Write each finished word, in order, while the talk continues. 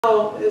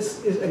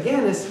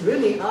again, it's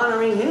really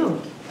honoring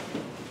Him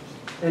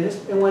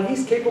and what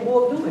He's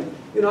capable of doing.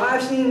 You know,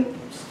 I've seen,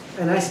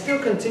 and I still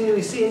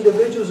continually see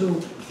individuals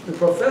who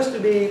profess to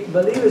be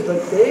believers,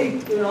 but they,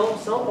 you know,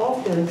 so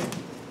often,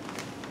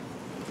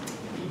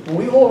 when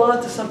we hold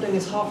on to something,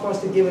 it's hard for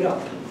us to give it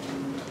up.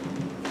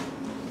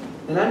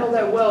 And I know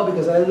that well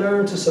because I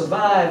learned to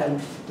survive,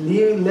 and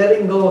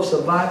letting go of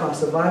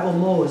survival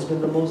mode has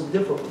been the most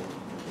difficult.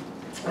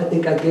 I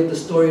think I gave the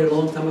story a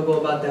long time ago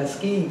about that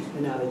ski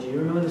analogy. You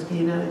remember the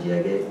ski analogy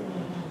I gave?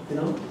 You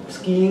know,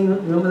 skiing,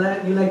 remember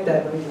that? You like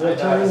that? I know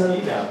how to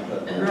ski now.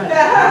 Right.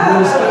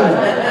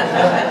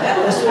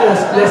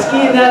 That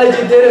ski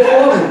analogy did it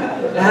for me.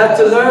 I had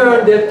to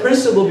learn that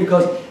principle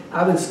because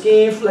I've been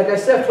skiing, like I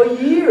said, for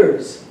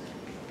years.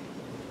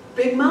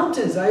 Big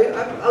mountains.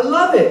 I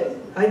love it.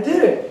 I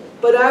did it.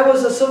 But I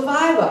was a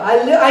survivor.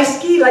 I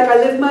skied like I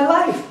lived my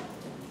life.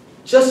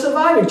 Just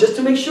surviving, just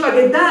to make sure I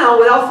get down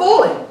without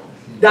falling.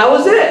 That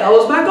was it. That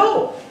was my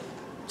goal.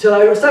 Till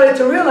I started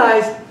to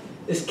realize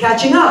it's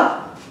catching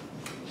up.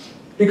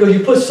 Because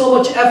you put so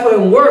much effort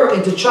and work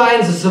into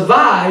trying to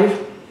survive,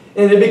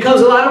 and it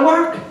becomes a lot of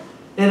work.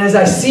 And as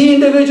I see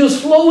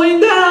individuals flowing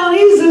down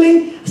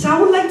easily, I say, I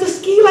would like to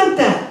ski like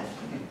that.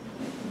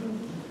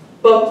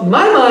 But in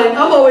my mind,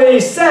 I'm already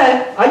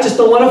set. I just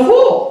don't want to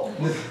fall.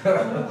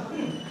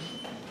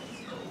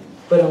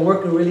 But I'm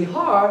working really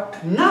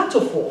hard not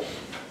to fall.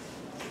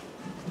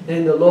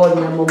 And the Lord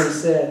in that moment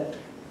said,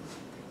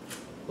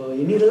 well,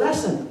 you need a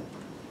lesson.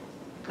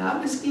 Now,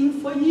 I've been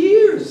skiing for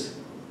years.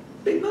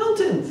 Big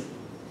mountains.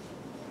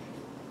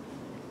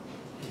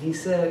 And he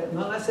said,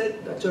 no, I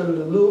turned to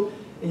Lou,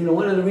 and you know,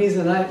 one of the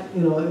reasons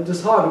it's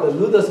just hard because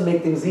Lou doesn't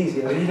make things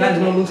easy. You guys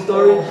know Lou's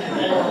story?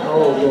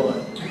 Oh, Lord.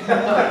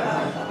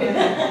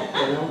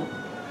 You know?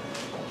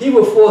 He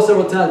will fall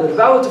several times, but if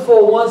I were to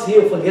fall once,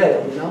 he'll forget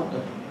it, you know?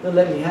 He'll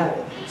let me have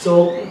it.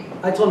 So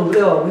I told him,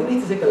 Leo, we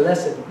need to take a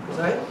lesson.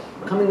 Because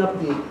coming up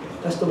the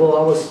festival,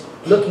 I was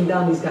looking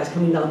down these guys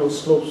coming down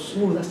those slopes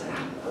smooth. I said,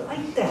 I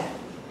like that.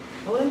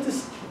 I would like to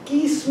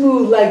ski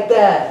smooth like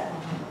that.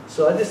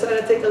 So I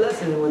decided to take a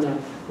lesson. And when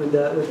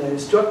the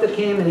instructor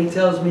came and he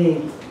tells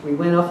me, we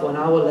went up for an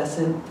hour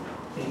lesson,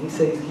 and he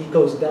says he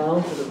goes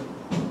down to the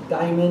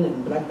diamond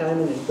and black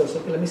diamond, and he goes,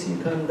 okay, let me see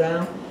you come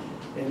down.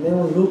 And then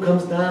when Lou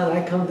comes down,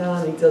 I come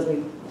down, and he tells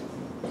me,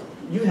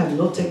 you have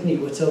no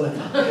technique whatsoever.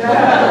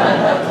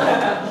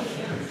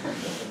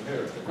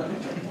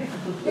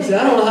 He said,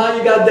 I don't know how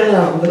you got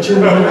down, but you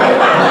know,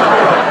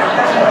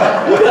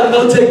 you got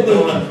no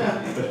technique.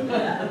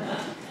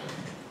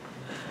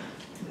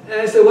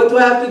 And I said, what do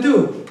I have to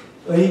do?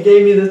 Well, he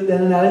gave me the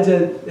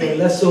analogy,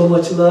 that's so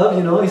much love,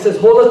 you know. He says,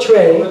 hold a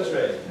tray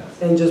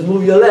and just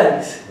move your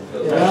legs.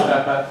 You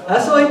know?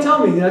 That's all he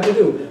told me you have to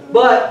do.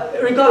 But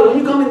regardless,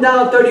 when you're coming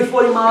down 30,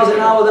 40 miles an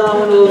hour down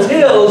one of those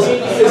hills,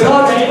 it's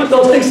hard to put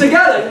those things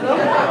together, you know.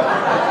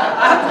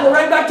 I have to go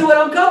right back to what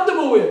I'm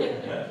comfortable with.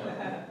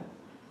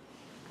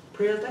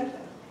 Prayer is like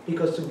that.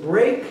 Because to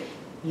break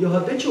your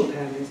habitual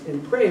patterns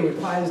in prayer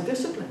requires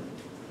discipline.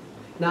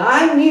 Now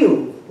I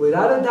knew,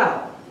 without a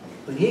doubt,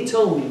 when he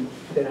told me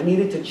that I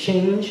needed to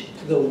change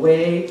the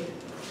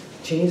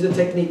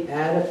technique,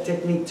 add a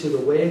technique to the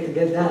way to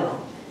get down,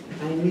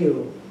 I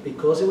knew,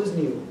 because it was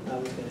new, I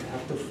was going to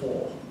have to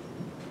fall.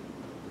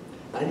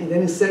 I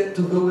didn't set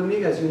too good with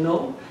me, as you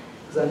know,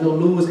 because I know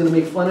Lou was going to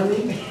make fun of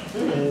me,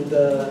 and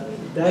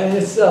that in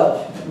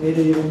itself made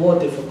it even more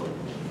difficult.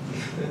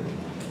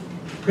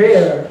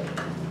 Prayer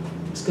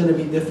is going to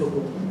be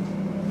difficult.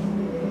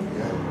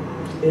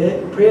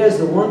 Prayer is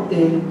the one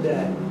thing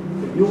that,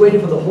 if you're waiting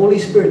for the Holy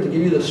Spirit to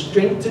give you the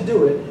strength to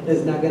do it,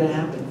 it's not going to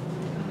happen.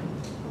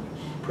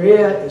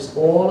 Prayer is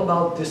all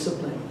about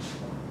discipline.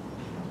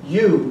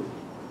 You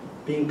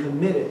being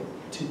committed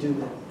to do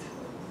that.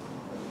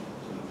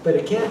 But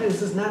it can't be,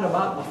 this is not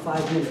about a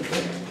 5-minute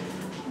prayer.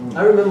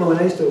 I remember when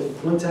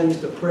one time I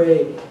used to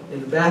pray in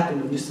the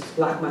bathroom, I used to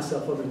lock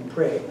myself up and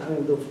pray. I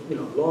would do,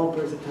 long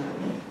periods of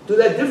time. Do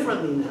that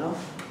differently now.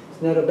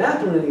 It's not a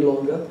bathroom any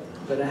longer,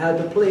 but I had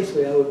the place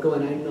where I would go,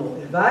 and I know.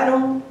 If I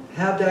don't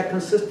have that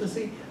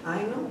consistency,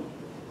 I know.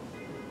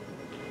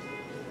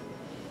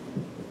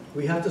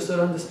 We have to sort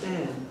of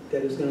understand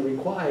that it's going to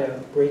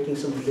require breaking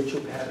some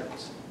habitual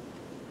patterns.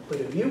 But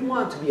if you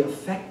want to be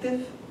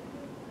effective,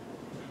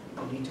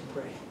 you need to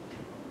pray.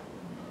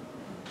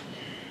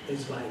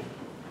 It's vital.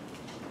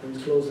 Let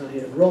me close down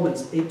here.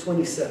 Romans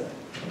 8:27.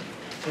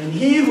 And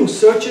he who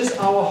searches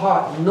our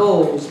heart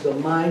knows the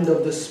mind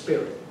of the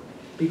Spirit,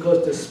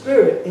 because the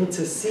Spirit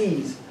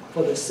intercedes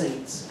for the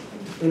saints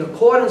in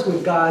accordance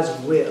with God's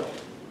will.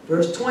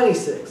 Verse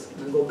 26. I'm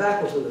going to go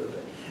backwards a little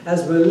bit.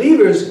 As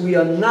believers, we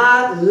are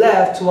not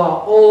left to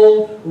our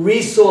own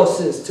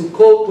resources to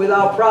cope with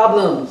our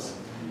problems.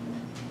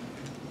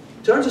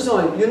 Turn to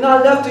someone. You're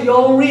not left to your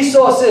own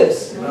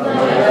resources. You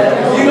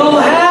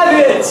don't have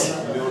it.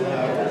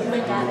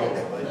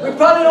 We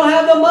probably don't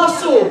have the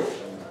muscle.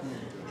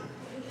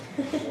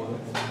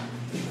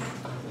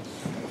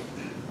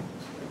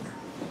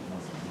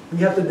 We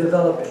have to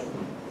develop it.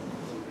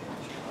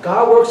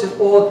 God works in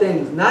all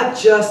things, not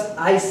just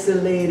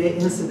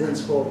isolated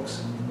incidents,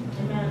 folks,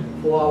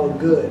 for our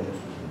good.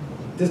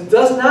 This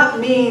does not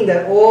mean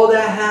that all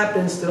that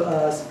happens to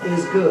us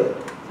is good.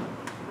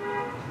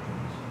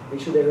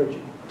 Make sure they heard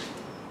you.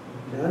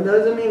 That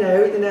doesn't mean that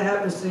everything that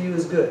happens to you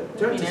is good.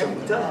 Turn to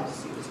someone. Tell them.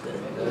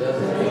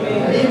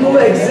 Evil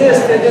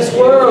exists in this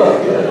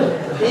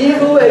world.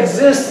 Evil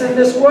exists in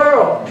this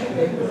world.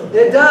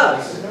 It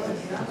does.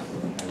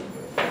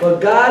 But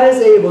God is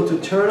able to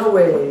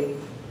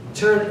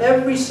turn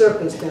every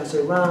circumstance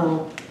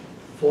around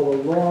for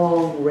the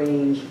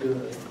long-range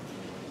good.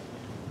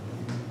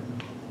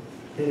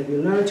 And if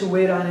you learn to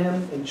wait on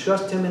Him and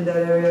trust Him in that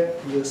area,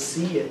 you'll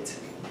see it.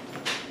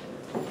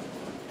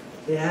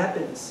 It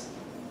happens.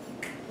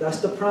 That's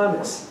the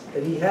promise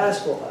that He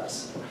has for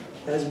us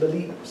as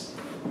believers.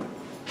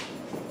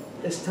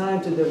 It's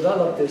time to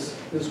develop this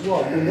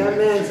walk. When that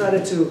man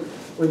decided to,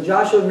 when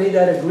Joshua made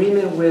that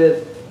agreement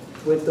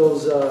with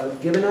those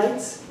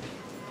Gibeonites,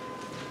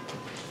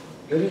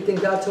 what do you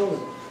think God told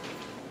him?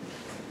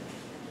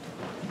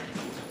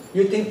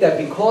 You think that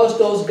because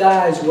those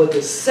guys were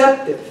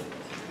deceptive,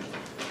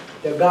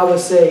 that God would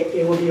say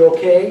it will be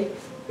okay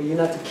for you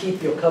not to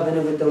keep your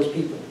covenant with those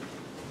people?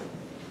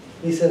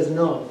 He says,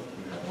 no.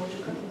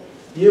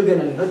 You're going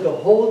to have to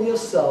hold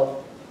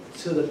yourself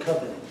to the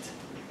covenant.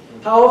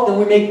 How often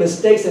we make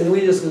mistakes and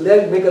we just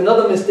make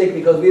another mistake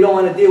because we don't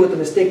want to deal with the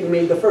mistake we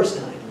made the first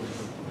time.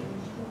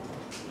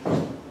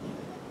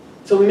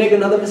 So we make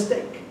another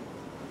mistake.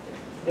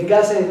 And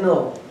God says,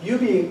 no, you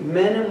be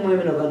men and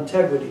women of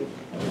integrity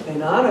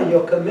and honor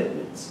your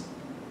commitments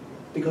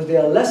because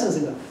there are lessons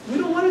in them. We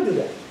don't want to do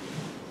that.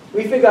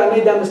 We figure I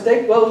made that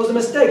mistake. Well, it was a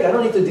mistake. I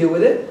don't need to deal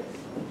with it.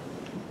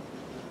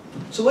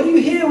 So what do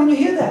you hear when you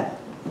hear that?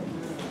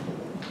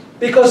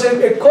 Because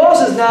it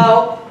causes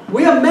now,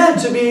 we are meant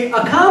to be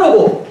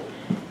accountable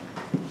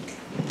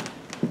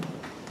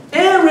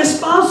and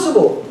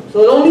responsible.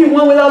 So don't leave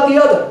one without the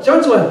other.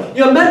 Turn to him.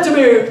 You're meant to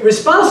be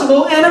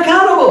responsible and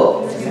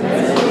accountable.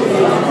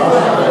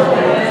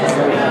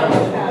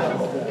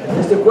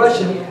 Here's the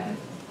question.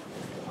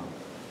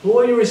 Who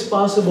are you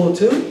responsible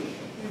to?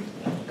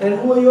 And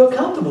who are you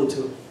accountable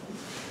to?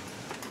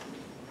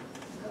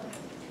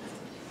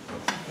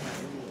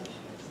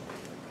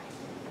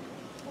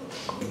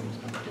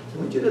 I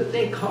want you to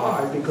think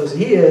hard, because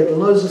here the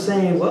Lord is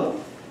saying, well,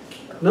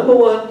 number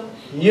one,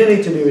 you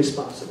need to be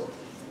responsible.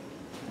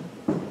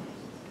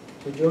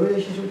 With your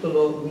relationship with the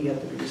Lord, we have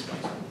to be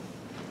responsible.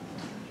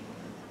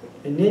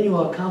 And then you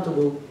are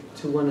accountable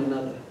to one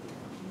another.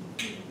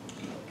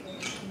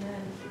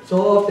 So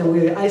often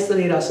we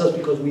isolate ourselves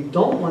because we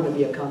don't want to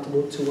be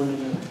accountable to one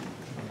another.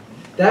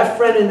 That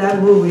friend in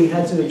that movie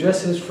had to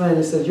address his friend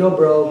and said, yo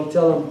bro, he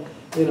tell him,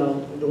 you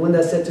know, the one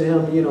that said to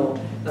him, you know,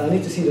 I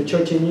need to see the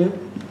church in you.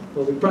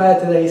 But prior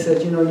to that he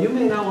said, you know, you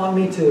may not want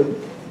me to,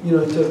 you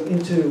know,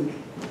 to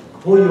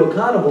hold you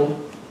accountable,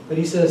 but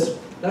he says,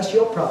 that's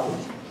your problem.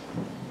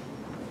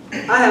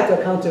 I have to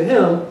account to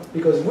him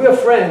because we're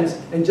friends,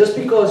 and just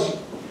because,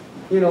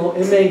 you know,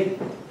 it may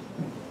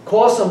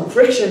cause some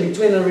friction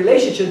between the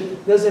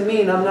relationship doesn't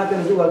mean I'm not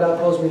going to do what God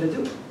calls me to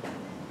do.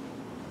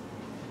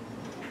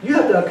 You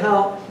have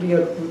to be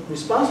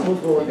responsible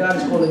for what God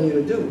is calling you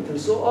to do. And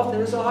so often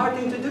it's a hard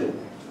thing to do.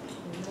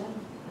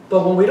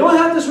 But when we don't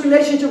have this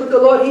relationship with the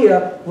Lord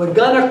here, we're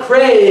going to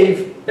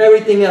crave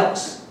everything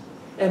else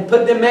and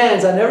put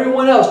demands on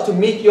everyone else to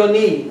meet your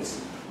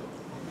needs.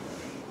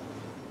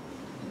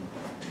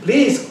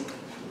 Please,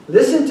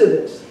 listen to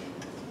this.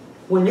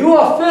 When you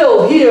are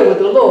filled here with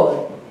the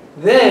Lord,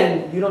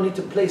 then you don't need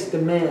to place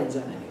demands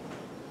on anyone.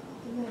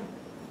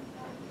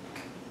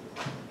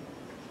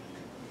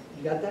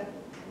 You got that?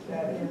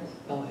 Yes.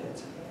 Oh,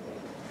 yes.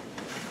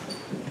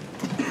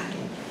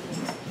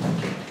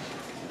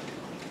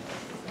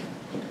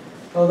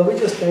 Father, we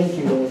just thank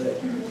you, Lord, that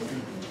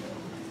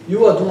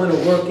you are doing a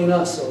work in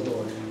us, oh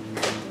Lord.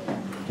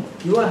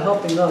 You are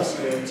helping us,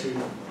 Lord, to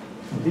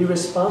be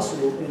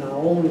responsible in our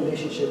own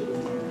relationship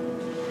with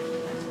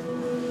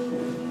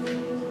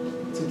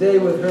you. Today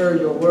we've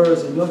heard your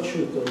words and your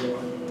truth, oh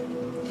Lord,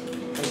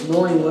 as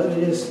knowing what it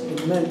is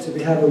meant to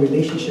have a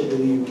relationship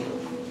with you.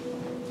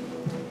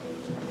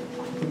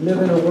 We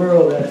live in a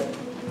world that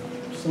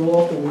so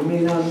often we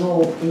may not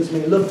know, things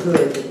may look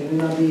good, but they may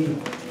not be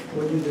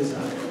what you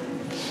desire.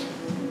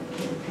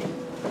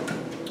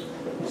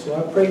 So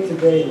I pray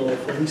today, Lord,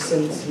 for these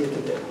saints here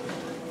today.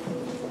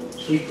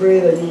 We pray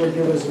that you will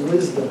give us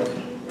wisdom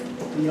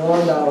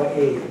beyond our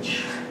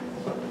age.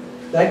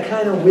 That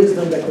kind of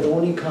wisdom that could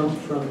only come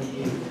from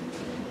you.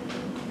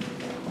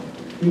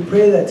 We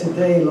pray that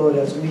today, Lord,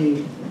 as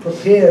we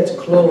prepare to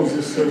close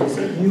this service,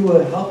 that you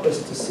will help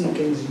us to see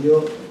things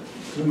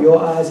through your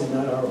eyes and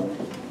not our own.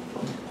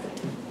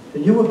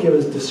 That you will give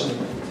us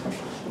discernment.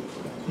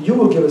 You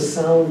will give us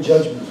sound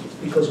judgment,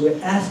 because we're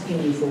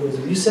asking you for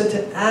wisdom. You said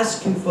to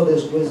ask you for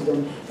this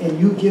wisdom, and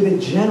you give it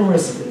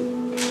generously.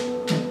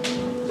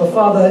 But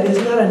Father, it's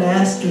not an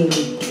asking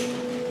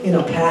in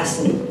a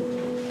passing.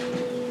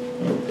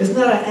 It's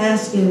not an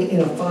asking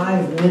in a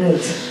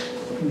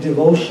 5-minute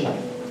devotion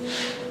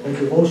or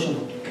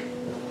devotional.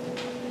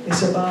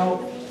 It's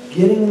about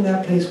getting in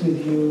that place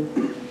with you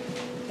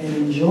and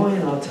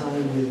enjoying our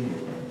time with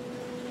you.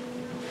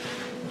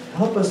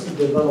 Help us to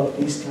develop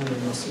these kind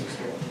of muscles,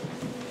 Lord,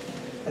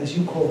 as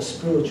you call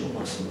spiritual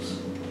muscles.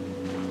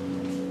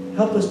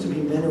 Help us to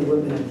be men and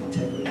women of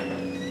integrity.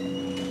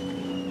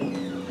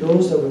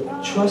 Those that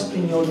will trust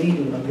in your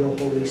leading of your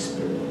Holy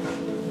Spirit.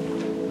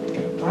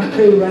 I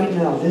pray right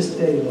now, this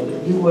day, Lord,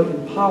 that you will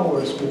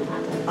empower us with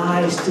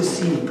eyes to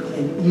see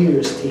and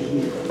ears to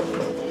hear.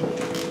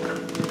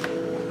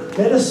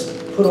 Let us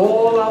put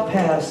all our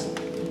past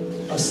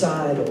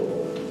aside, O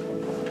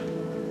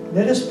Lord.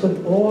 Let us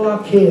put all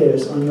our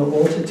cares on your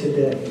altar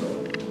today.